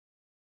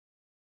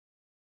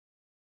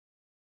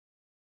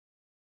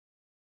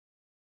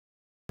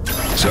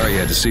Sorry you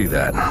had to see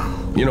that.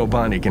 You know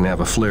Bonnie can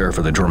have a flair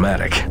for the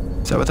dramatic.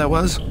 Is that what that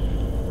was?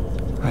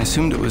 I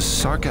assumed it was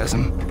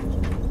sarcasm.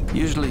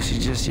 Usually she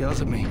just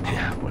yells at me.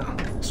 Yeah, well,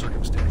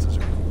 circumstances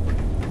are...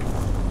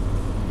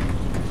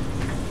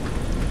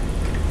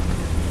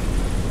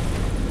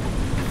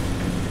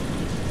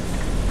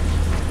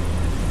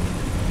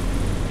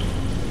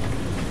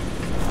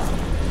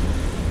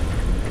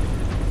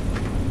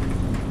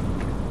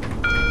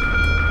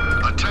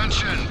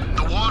 Attention!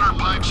 The water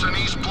pipes in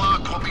East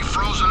Block will be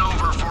frozen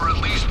over for at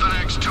least the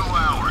next 2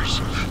 hours.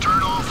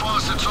 Turn all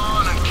faucets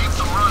on and keep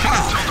them running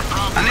until the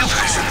problem is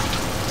solved.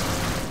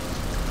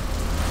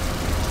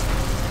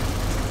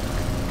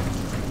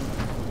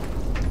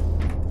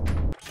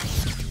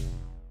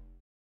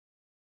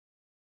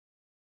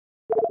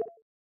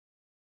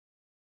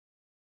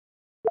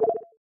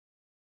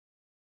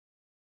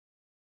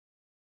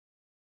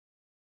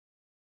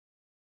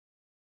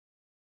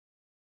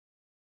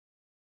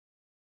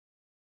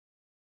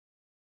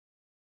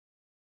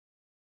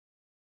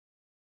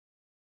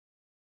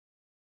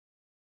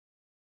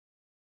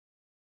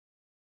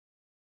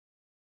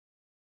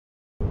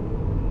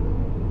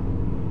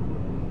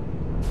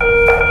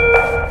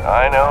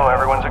 I know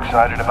everyone's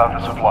excited about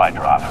the supply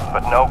drop,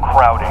 but no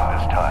crowding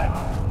this time.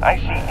 I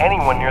see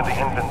anyone near the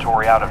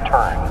inventory out of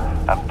turn.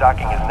 I'm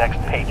docking his next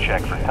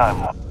paycheck for time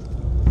loss.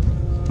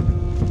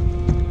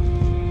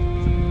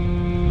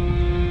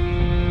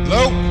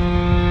 Hello?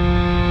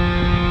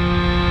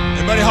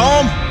 Anybody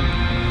home?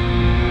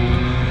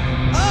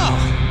 Oh,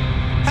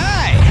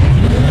 hi!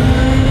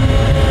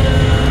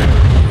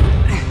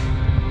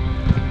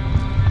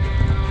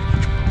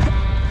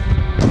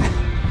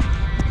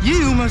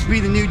 You must be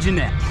the new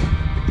Jeanette.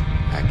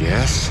 I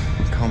guess.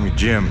 Call me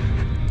Jim.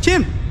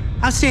 Jim,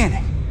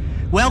 outstanding.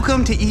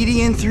 Welcome to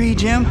EDN3,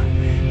 Jim.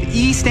 The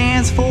E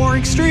stands for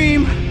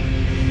extreme.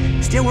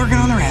 Still working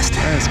on the rest.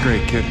 That's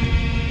great, kid.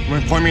 You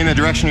want to point me in the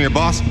direction of your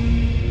boss?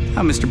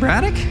 Oh, Mr.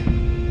 Braddock?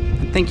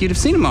 I think you'd have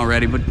seen him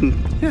already, but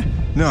yeah.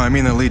 No, I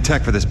mean the lead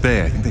tech for this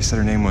bay. I think they said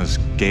her name was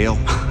Gale.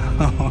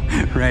 Oh,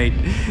 right.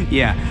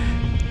 Yeah.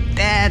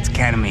 That's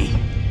kind of me.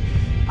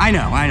 I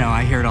know.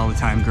 I hear it all the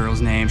time.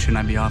 Girl's name. Shouldn't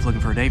I be off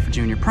looking for a date for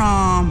junior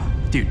prom?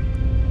 Dude,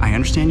 I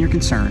understand you're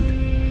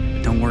concerned.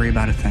 But don't worry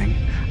about a thing.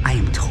 I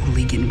am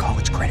totally getting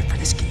college credit for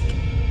this gig.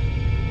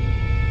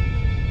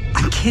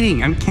 I'm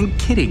kidding. I'm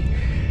kidding.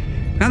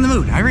 Not in the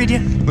mood. I read you.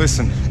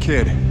 Listen,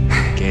 kid.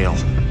 Gale.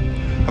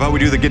 How about we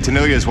do the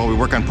get-to-know-yous while we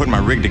work on putting my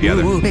rig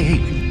together? Whoa, hey.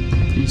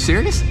 Are you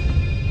serious?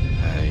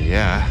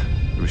 Yeah.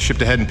 It was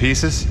shipped ahead in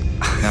pieces.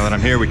 Now that I'm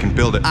here, we can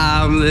build it.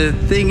 The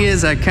thing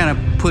is, I kind of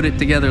put it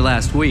together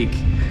last week.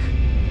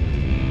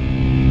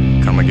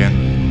 Come again?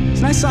 It's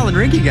a nice solid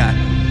rig you got.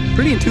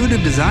 Pretty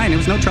intuitive design. It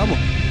was no trouble.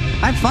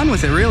 I had fun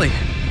with it, really.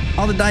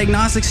 All the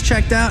diagnostics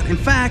checked out. In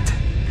fact,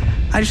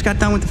 I just got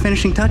done with the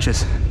finishing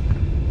touches.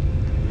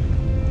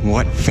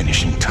 What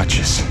finishing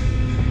touches?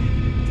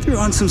 Threw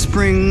on some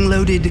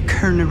spring-loaded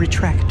Kerner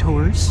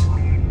retractors.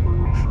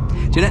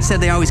 Jeanette said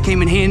they always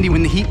came in handy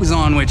when the heat was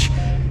on, which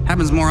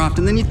happens more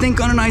often than you think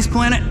on an ice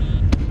planet.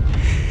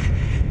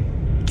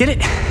 Get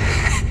it?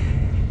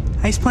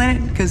 Ice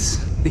planet?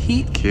 Because the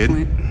heat...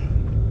 Kid,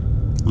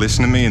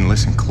 listen to me and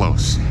listen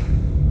close.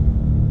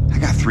 I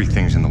got 3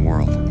 things in the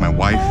world. My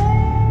wife,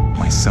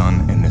 my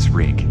son, and this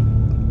rig.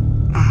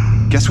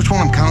 Guess which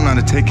one I'm counting on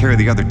to take care of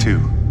the other 2?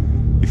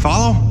 You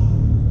follow?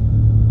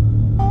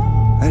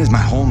 That is my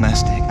whole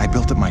nest egg. I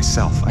built it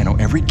myself. I know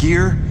every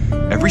gear,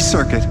 every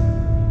circuit,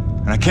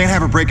 and I can't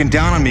have it breaking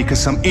down on me because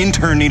some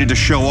intern needed to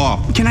show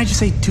off. Can I just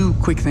say 2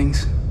 quick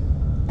things?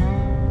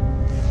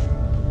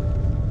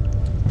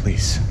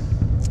 Please.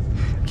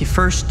 Okay,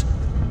 first,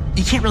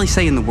 you can't really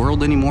say in the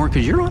world anymore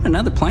because you're on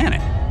another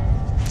planet.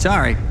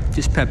 Sorry,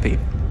 just pet peeve.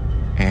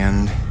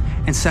 And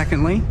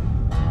secondly,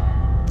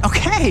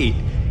 okay,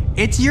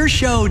 it's your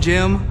show,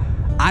 Jim.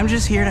 I'm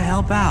just here to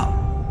help out.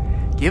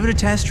 Give it a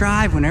test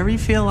drive whenever you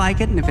feel like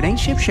it, and if it ain't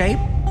shipshape,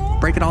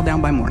 break it all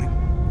down by morning.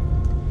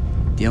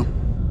 Deal?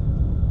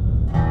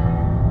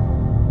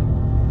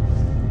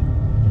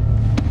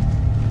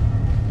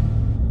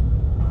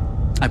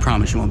 I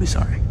promise you won't be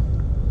sorry.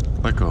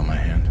 let go of my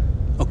hand.